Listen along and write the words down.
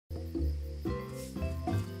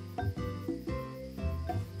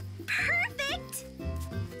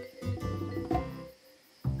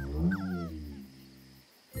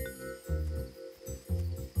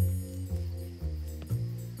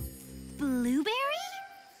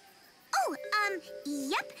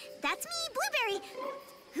That's me, Blueberry.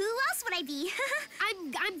 Who else would I be?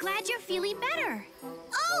 I'm glad you're feeling better.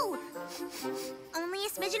 Oh! Only a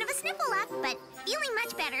smidgen of a sniffle left, but feeling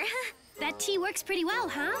much better. That tea works pretty well,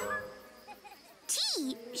 huh?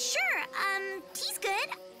 Tea? Sure, tea's good.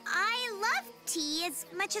 I love tea as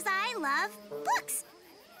much as I love books.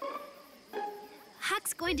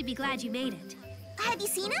 Huck's going to be glad you made it. Have you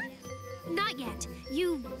seen him? Not yet.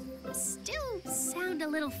 You still sound a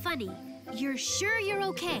little funny. You're sure you're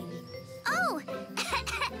okay? Oh!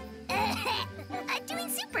 Doing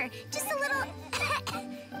super. Just a little cough.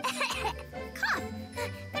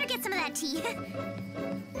 Better get some of that tea.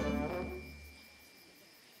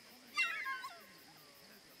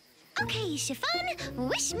 Okay, Chiffon,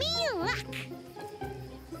 wish me luck.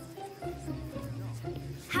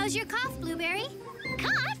 How's your cough, Blueberry?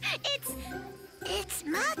 Cough? It's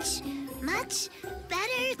much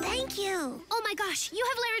better, thank you. Oh my gosh, you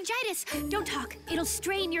have laryngitis. Don't talk. It'll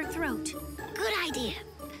strain your throat. Good idea.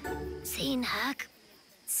 Seen Huck?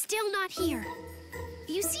 Still not here.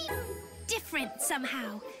 You seem different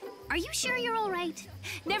somehow. Are you sure you're all right?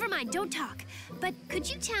 Never mind, don't talk. But could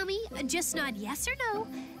you tell me, just nod yes or no,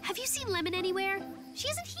 have you seen Lemon anywhere? She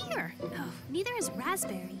isn't here. Oh, neither is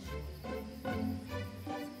Raspberry.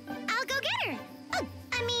 I'll go get her. Oh,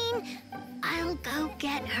 I'll go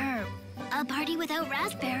get her. A party without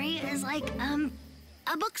Raspberry is like, a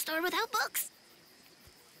bookstore without books.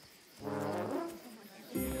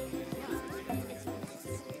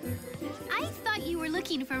 I thought you were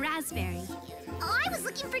looking for Raspberry. Oh, I was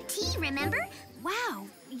looking for tea, remember? Wow,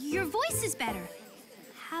 your voice is better.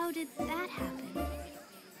 How did that happen?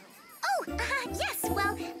 Oh, yes,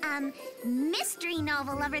 well, mystery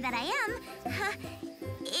novel lover that I am,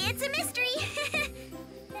 it's a mystery.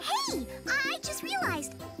 Hey, I just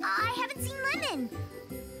realized I haven't seen Lemon.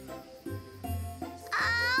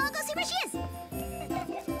 I'll go see where she is.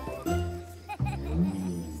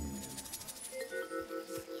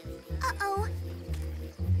 Uh-oh.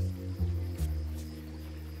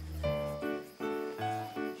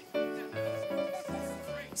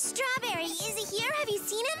 Strawberry, is he here? Have you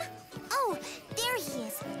seen him? Oh, there he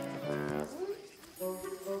is.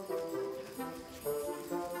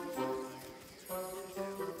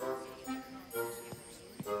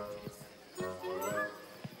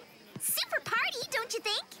 Super party, don't you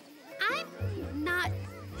think? I'm not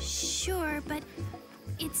sure, but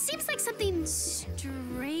it seems like something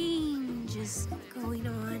strange is going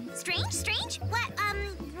on. Strange? What,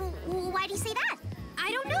 why do you say that?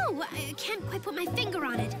 I don't know. I can't quite put my finger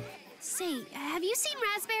on it. Say, have you seen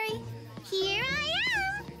Raspberry? Here I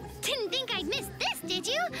am. Didn't think I'd miss this, did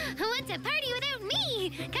you? What's a party without me?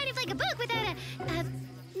 Kind of like a book without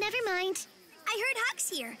never mind. I heard Huck's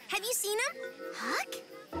here. Have you seen him? Huck?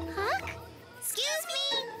 Excuse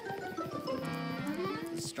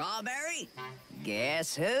me? Strawberry?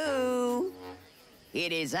 Guess who?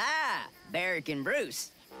 It is I, Barrick and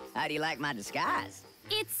Bruce. How do you like my disguise?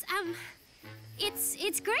 It's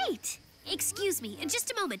great. Excuse me, in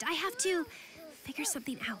just a moment. I have to figure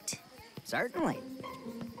something out. Certainly.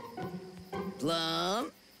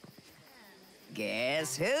 Plum?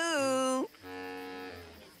 Guess who?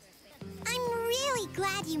 I'm really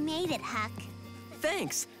glad you made it, Huck.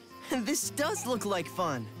 Thanks. This does look like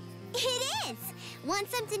fun. It is.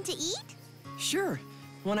 Want something to eat? Sure.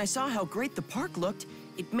 When I saw how great the park looked,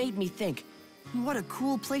 it made me think, what a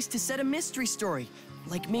cool place to set a mystery story.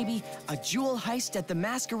 Like maybe a jewel heist at the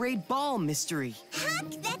masquerade ball mystery. Huck,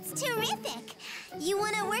 that's terrific. You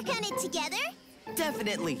want to work on it together?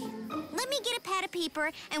 Definitely. Let me get a pad of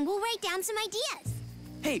paper and we'll write down some ideas.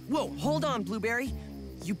 Hey, whoa, hold on, Blueberry.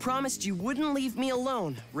 You promised you wouldn't leave me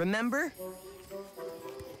alone, remember?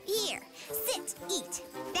 Here, sit, eat.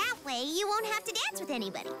 That way you won't have to dance with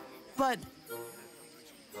anybody. But...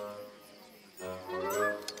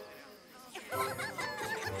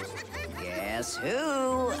 Guess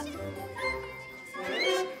who?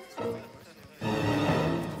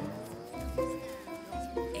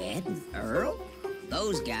 Ed and Earl?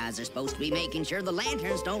 Those guys are supposed to be making sure the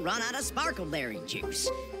lanterns don't run out of sparkleberry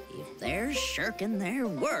juice. If they're shirking their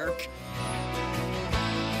work...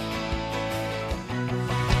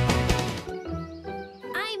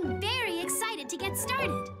 I'm very excited to get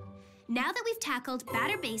started. Now that we've tackled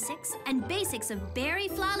batter basics and basics of berry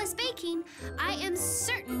flawless baking, I am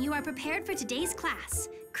certain you are prepared for today's class,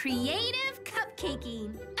 creative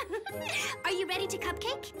cupcaking. Are you ready to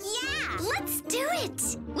cupcake? Yeah, let's do it.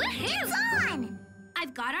 Woohoo! It's on!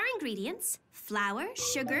 I've got our ingredients: flour,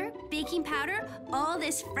 sugar, baking powder, all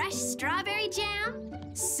this fresh strawberry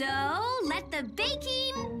jam. So let the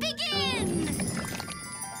baking begin!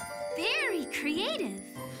 Very creative.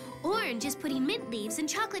 Orange is putting mint leaves and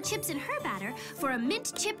chocolate chips in her batter for a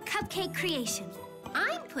mint chip cupcake creation.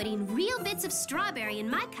 I'm putting real bits of strawberry in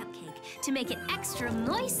my cupcake to make it extra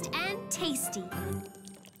moist and tasty.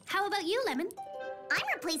 How about you, Lemon? I'm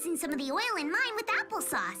replacing some of the oil in mine with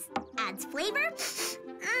applesauce. Adds flavor,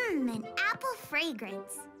 and apple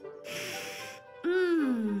fragrance.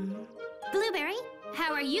 Blueberry,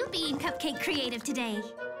 how are you being cupcake creative today?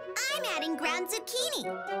 I'm adding ground zucchini.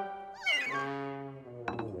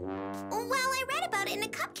 Well, I read about it in a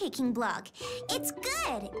cupcaking blog. It's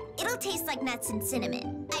good. It'll taste like nuts and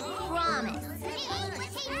cinnamon. I promise.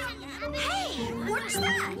 Hey, what's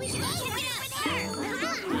that?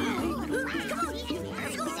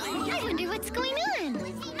 I wonder what's going on.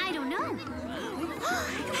 I don't know.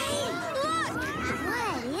 Hey, look!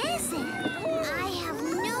 What is it? I have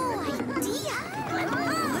no idea.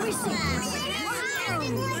 Let me see.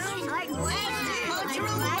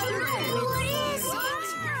 What is it?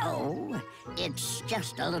 Oh, it's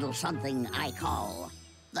just a little something I call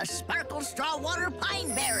the Sparkle Straw Water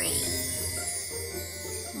Pine Berry.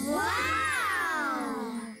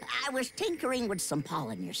 Wow! I was tinkering with some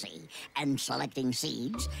pollen, you see, and selecting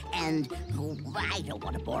seeds, and I don't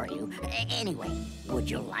want to bore you. Anyway, would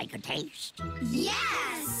you like a taste?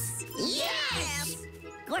 Yes! Yes!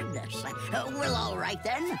 Goodness. Well, all right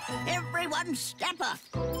then. Everyone step up.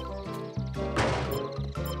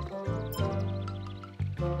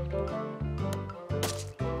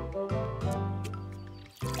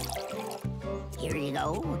 Here you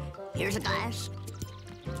go. Here's a glass.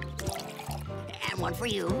 And one for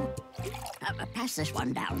you. Pass this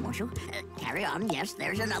one down, won't you? Carry on. Yes,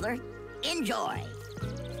 there's another. Enjoy.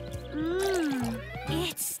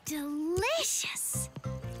 It's delicious.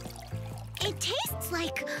 It tastes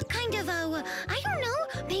like kind of a, I don't know,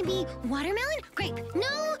 maybe watermelon, grape,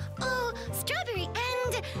 no, strawberry,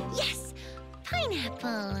 and yes,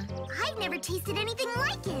 pineapple. I've never tasted anything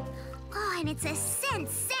like it. Oh, and it's a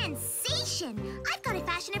sensation. I've got to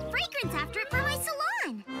fashion a fragrance after it for my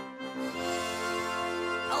salon.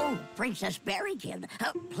 Oh, Princess Berrykin,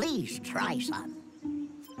 please try some.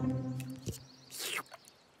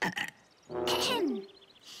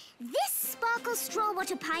 This Sparkle Straw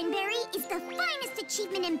Water Pine Berry is the finest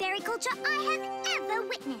achievement in berry culture I have ever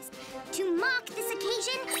witnessed. To mark this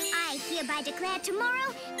occasion, I hereby declare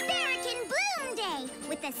tomorrow Berrykin Bloom Day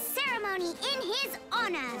with a ceremony in his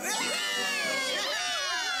honor.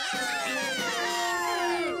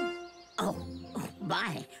 Oh,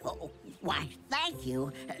 my. Oh, why, thank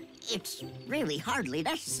you. It's really hardly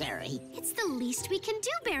necessary. It's the least we can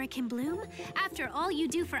do, Berrykin Bloom, after all you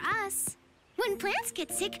do for us. When plants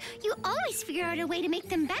get sick, you always figure out a way to make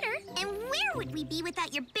them better. And where would we be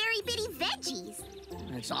without your Berry Bitty veggies?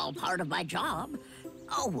 It's all part of my job.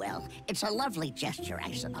 Oh, well, it's a lovely gesture,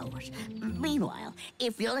 I suppose. Meanwhile,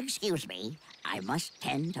 if you'll excuse me, I must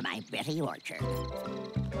tend to my Betty orchard.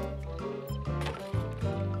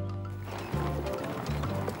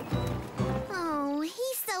 Oh,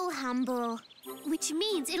 he's so humble. Which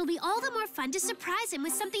means it'll be all the more fun to surprise him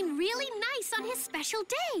with something really nice on his special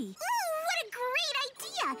day. Ooh, what a great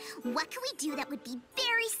idea! What can we do that would be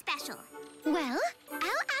very special? Well,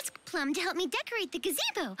 I'll ask Plum to help me decorate the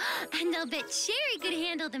gazebo. And I'll bet Sherry could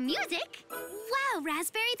handle the music. Wow,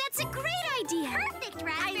 Raspberry, that's a great idea. Perfect,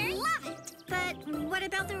 Raspberry. I love it. But what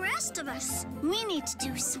about the rest of us? We need to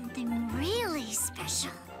do something really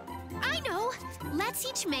special. I know. Let's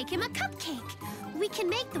each make him a cupcake. We can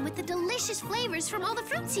make them with the delicious flavors from all the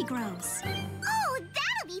fruits he grows. Oh,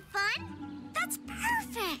 that'll be fun. That's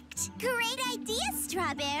perfect. Great idea,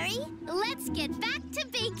 Strawberry. Let's get back to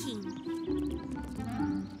baking.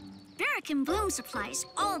 Berrykin Bloom supplies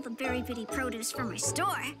all the Berry Bitty produce from my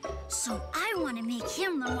store, so I want to make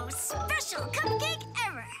him the most special cupcake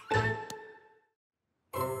ever.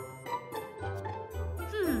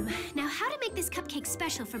 Now how to make this cupcake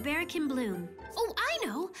special for Berrykin Bloom? Oh, I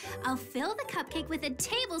know! I'll fill the cupcake with a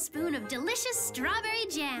tablespoon of delicious strawberry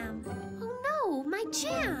jam. Oh no, my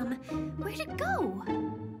jam! Where'd it go?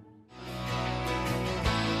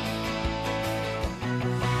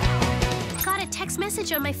 Got a text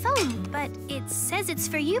message on my phone, but it says it's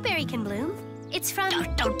for you, Berrykin Bloom. It's from...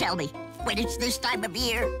 Don't tell me. When it's this time of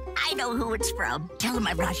year, I know who it's from. Tell him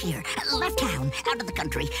I brought here. Left town, out of the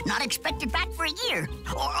country, not expected back for a year.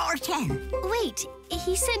 Or 10. Wait,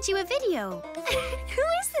 he sent you a video. Who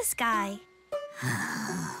is this guy?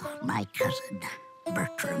 My cousin,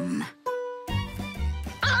 Bertram.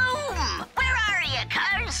 Bloom! Where are you,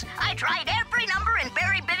 cuz? I tried every number in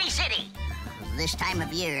Berry Bitty City. This time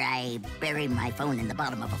of year, I bury my phone in the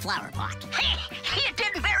bottom of a flower pot. Hey, you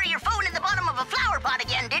didn't bury your phone in the bottom of a flower pot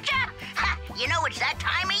again, did ya? Ha, you know it's that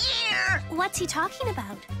time of year. What's he talking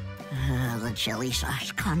about? The chili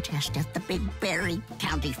sauce contest at the Big Berry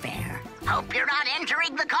County Fair. Hope you're not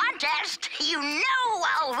entering the contest. You know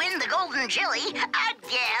I'll win the golden chili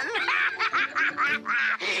again.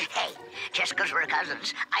 Hey, just because we're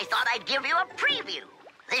cousins, I thought I'd give you a preview.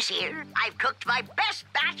 This year, I've cooked my best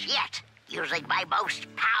batch yet, using my most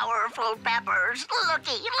powerful peppers.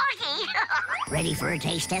 Looky, looky. Ready for a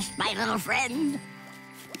taste test, my little friend?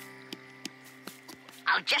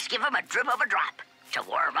 I'll just give him a drip of a drop to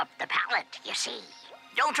warm up the palate, you see.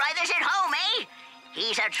 Don't try this at home, eh?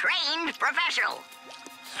 He's a trained professional.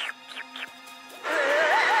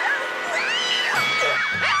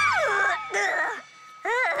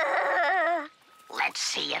 Let's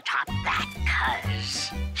see you top that,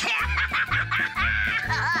 cuz.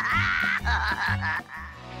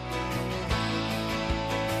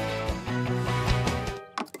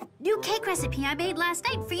 New cake recipe I made last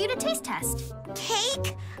night for you to taste test.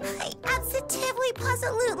 Cake? I absolutely,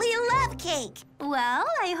 positively love cake. Well,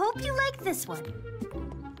 I hope you like this one.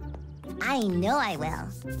 I know I will.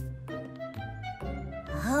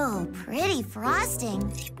 Oh, pretty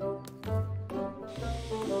frosting.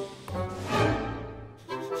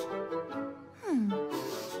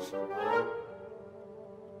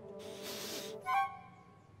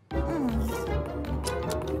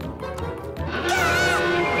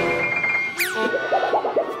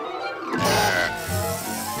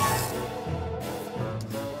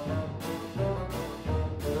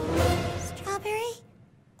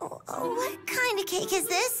 Cake is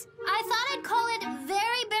this? I thought I'd call it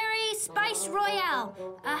Berry Berry Spice Royale.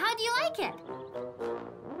 How do you like it?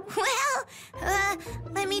 Well,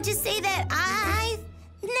 let me just say that I've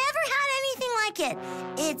never had anything like it.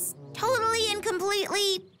 It's totally and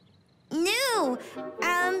completely new.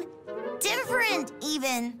 Different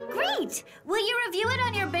even. Great! Will you review it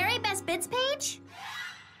on your Berry Best Bits page?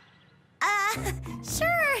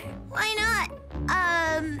 Sure. Why not?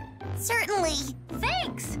 Certainly.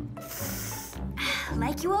 Thanks.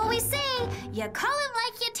 Like you always say, you call him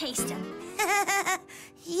like you taste him.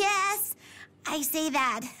 Yes, I say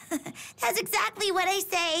that. That's exactly what I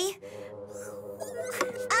say.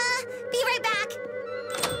 Be right back.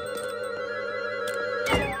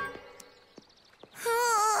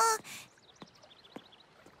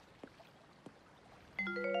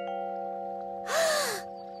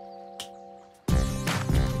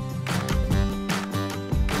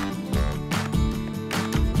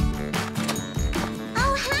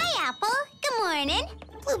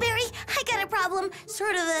 Blueberry, I got a problem.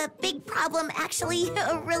 Sort of a big problem, actually.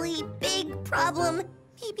 A really big problem.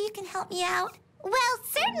 Maybe you can help me out? Well,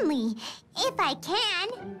 certainly, if I can.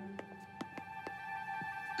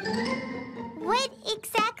 What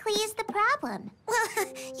exactly is the problem? Well,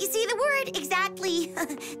 you see, the word exactly,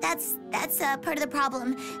 that's part of the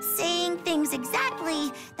problem. Saying things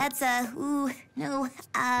exactly, that's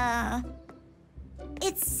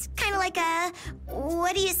it's kind of like a,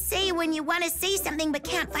 what do you say when you want to say something but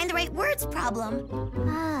can't find the right words problem.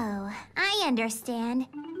 Oh, I understand.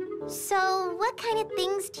 So, what kind of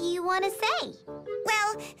things do you want to say?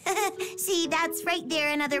 Well, see, that's right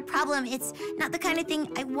there another problem. It's not the kind of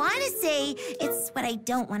thing I want to say, it's what I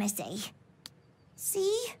don't want to say.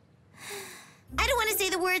 See? I don't want to say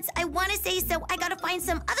the words I want to say, so I gotta find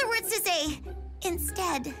some other words to say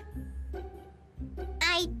instead.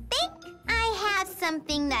 I think I have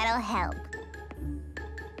something that'll help.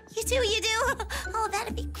 You do? Oh,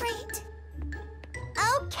 that'd be great.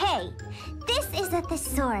 Okay, this is a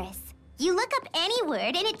thesaurus. You look up any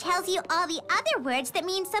word and it tells you all the other words that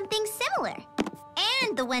mean something similar.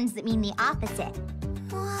 And the ones that mean the opposite.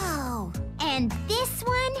 Whoa. And this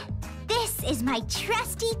one? This is my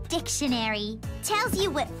trusty dictionary. Tells you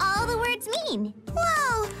what all the words mean.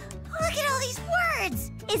 Whoa! Look at all these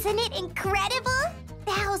words! Isn't it incredible?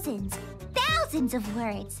 Thousands of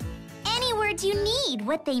words. Any words you need,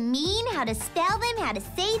 what they mean, how to spell them, how to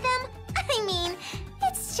say them. I mean,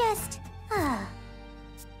 it's just...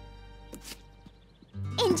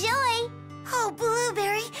 Enjoy! Oh,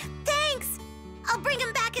 Blueberry, thanks! I'll bring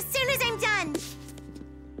them back as soon as I'm done.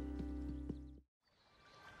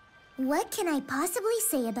 What can I possibly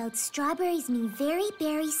say about Strawberry's new Very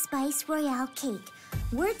Berry Spice Royale cake?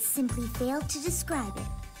 Words simply fail to describe it.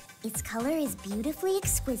 Its color is beautifully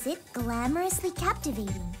exquisite, glamorously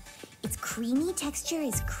captivating. Its creamy texture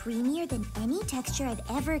is creamier than any texture I've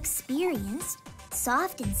ever experienced.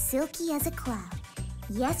 Soft and silky as a cloud.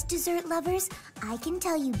 Yes, dessert lovers, I can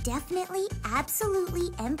tell you definitely, absolutely,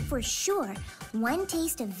 and for sure, one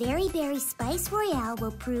taste of Very Berry Spice Royale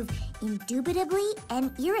will prove indubitably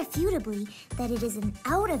and irrefutably that it is an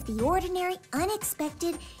out-of-the-ordinary,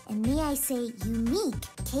 unexpected, and may I say, unique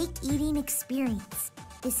cake-eating experience.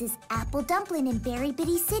 This is Apple Dumpling in Berry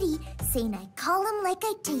Bitty City saying I call 'em like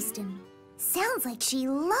I taste 'em. Sounds like she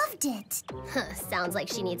loved it. Sounds like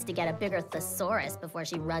she needs to get a bigger thesaurus before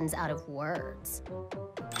she runs out of words.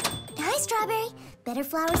 Hi, Strawberry. Better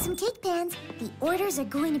flour some cake pans. The orders are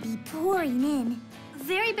going to be pouring in.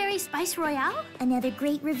 Very Berry Spice Royale? Another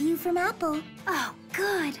great review from Apple. Oh,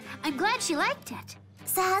 good. I'm glad she liked it.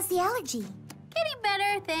 So how's the allergy? Getting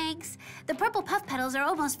better, thanks. The purple puff petals are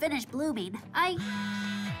almost finished blooming.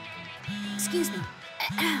 Excuse me.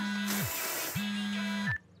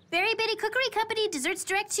 Berry Bitty Cookery Company, desserts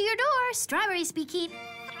direct to your door. Strawberry speaking.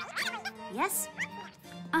 Yes?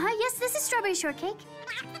 Yes, this is Strawberry Shortcake.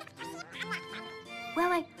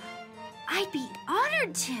 Well, I'd be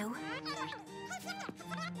honored to.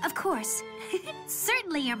 Of course.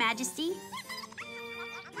 Certainly, Your Majesty.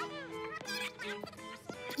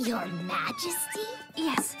 Your Majesty?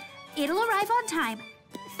 Yes, it'll arrive on time.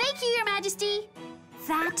 Thank you, Your Majesty.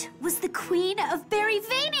 That was the Queen of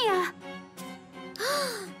Berryvania.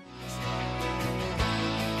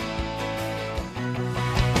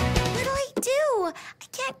 What'll I do? I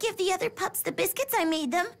can't give the other pups the biscuits I made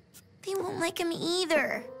them. They won't like them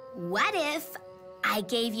either. What if I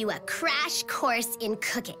gave you a crash course in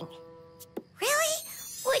cooking? Really?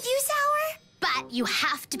 Would you, Sour? But you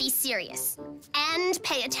have to be serious and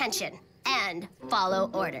pay attention and follow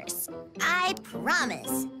orders. I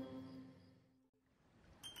promise.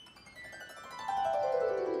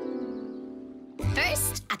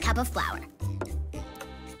 First, a cup of flour.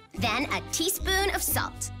 Then a teaspoon of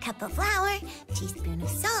salt. Cup of flour, teaspoon of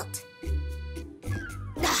salt.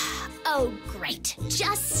 Oh, great.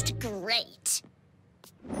 Just great.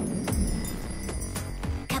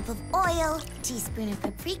 Cup of oil, teaspoon of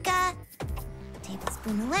paprika,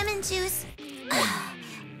 tablespoon of lemon juice.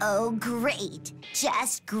 Oh, great.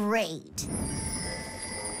 Just great.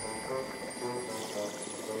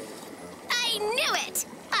 I knew it!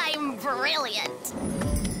 I'm brilliant.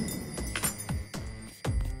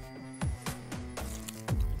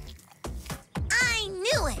 I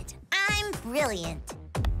knew it. I'm brilliant.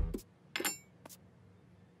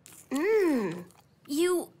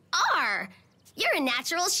 You are. You're a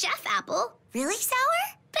natural chef, Apple. Really,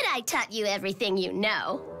 Sour? But I taught you everything you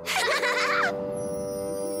know.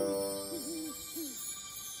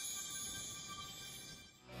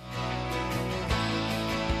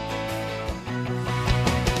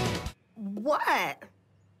 What?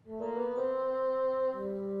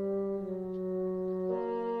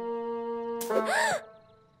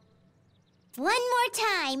 One more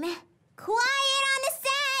time. Quiet on the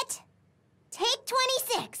set. Take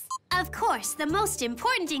 26. Of course, the most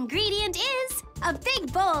important ingredient is a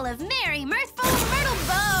big bowl of merry, mirthful myrtle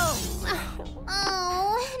bow.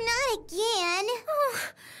 Oh, not again.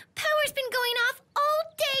 Power's been going off all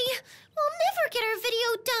day. We'll never get our video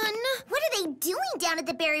done. What are they doing down at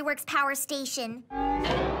the Berryworks power station?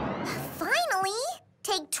 Finally!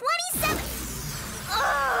 Take 27.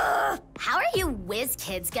 How are you whiz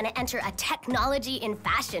kids gonna enter a technology in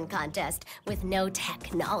fashion contest with no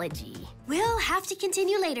technology? We'll have to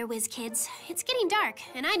continue later, whiz kids. It's getting dark,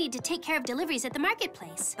 and I need to take care of deliveries at the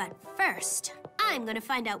marketplace. But first, I'm gonna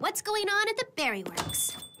find out what's going on at the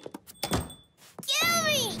Berryworks.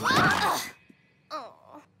 Gimme!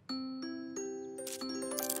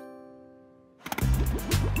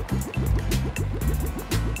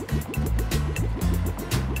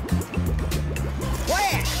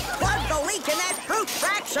 Quick! Plug the leak in that fruit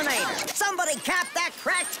fractionator! Somebody cap that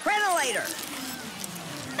cracked crenulator!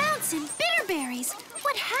 Bouncing bitterberries!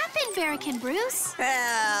 What happened, Berrican Bruce?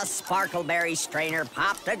 Sparkleberry strainer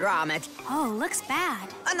popped a grommet. Oh, looks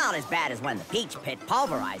bad. Not as bad as when the peach pit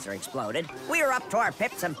pulverizer exploded. We were up to our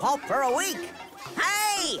pips and pulp for a week.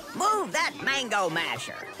 Hey, move that mango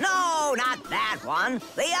masher. No, not that one.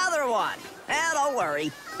 The other one. Don't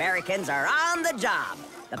worry. Berricans are on the job.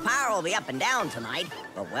 The power will be up and down tonight,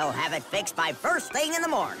 but we'll have it fixed by first thing in the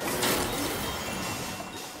morning.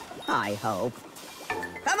 I hope.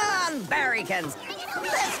 Come on, Berricans.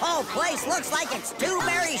 This whole place looks like it's too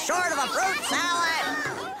very short of a fruit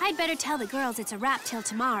salad. I'd better tell the girls it's a wrap till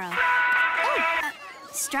tomorrow. Oh,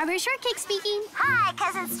 Strawberry Shortcake speaking. Hi,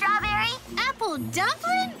 Cousin Strawberry. Apple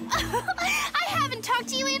Dumpling? I haven't talked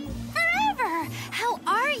to you in forever. How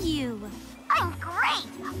are you? I'm great.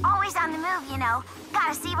 Always on the move, you know.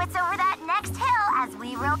 Gotta see what's over that next hill, as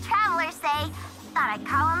we real travelers say. Thought I'd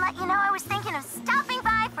call and let you know I was thinking of stopping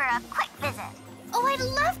by for a quick visit. Oh, I'd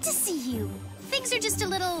love to see you. Things are just a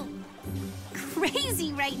little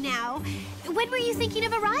crazy right now. When were you thinking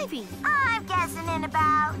of arriving? I'm guessing in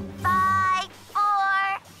about 5,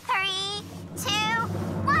 4, 3, 2,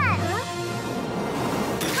 1.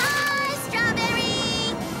 Hi,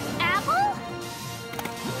 Strawberry!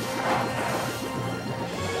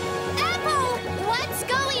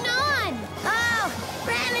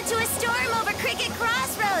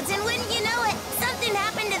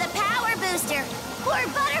 poor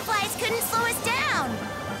butterflies couldn't slow us down.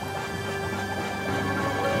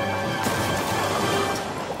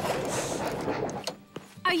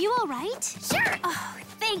 Are you all right? Sure. Oh,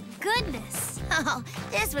 thank goodness. Oh,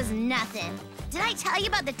 this was nothing. Did I tell you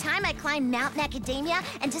about the time I climbed Mount Macadamia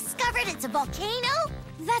and discovered it's a volcano?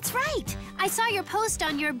 That's right. I saw your post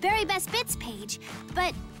on your Berry Best Bits page.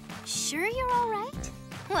 But sure you're all right?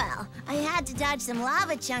 Well, I had to dodge some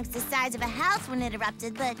lava chunks the size of a house when it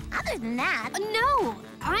erupted, but other than that... No,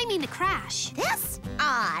 I mean the crash. This?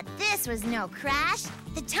 This was no crash.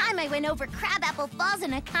 The time I went over Crabapple Falls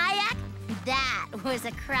in a kayak, that was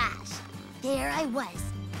a crash. There I was,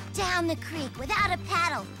 down the creek without a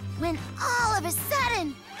paddle, when all of a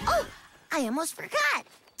sudden... Oh, I almost forgot.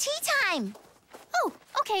 Tea time. Oh,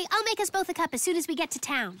 okay, I'll make us both a cup as soon as we get to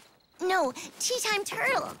town. No, tea time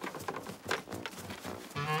turtle.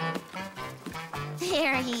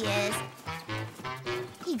 There he is.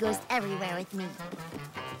 He goes everywhere with me.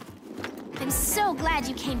 I'm so glad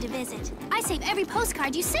you came to visit. I save every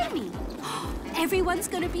postcard you send me. Everyone's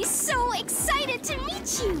gonna be so excited to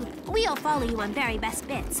meet you. We'll follow you on Berry Best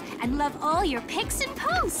Bits and love all your pics and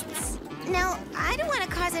posts. Now, I don't want to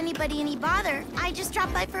cause anybody any bother. I just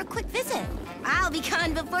dropped by for a quick visit. I'll be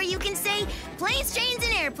gone before you can say planes, trains,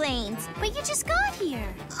 and airplanes. But you just got here.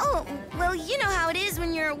 Oh, well, you know how it is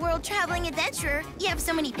when you're a world-traveling adventurer. You have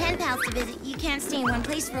so many pen pals to visit, you can't stay in one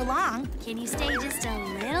place for long. Can you stay just a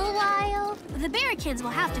little while? The Berrykins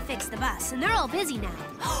will have to fix the bus, and they're all busy now.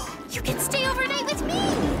 You can stay overnight with me!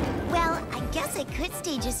 Well, I guess I could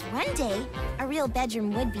stay just one day. A real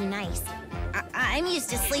bedroom would be nice. I'm used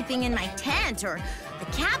to sleeping in my tent or the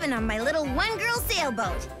cabin on my little one-girl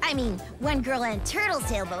sailboat. I mean, one-girl and turtle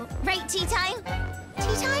sailboat. Right, tea time?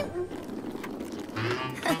 Tea time?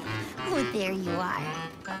 Oh, there you are.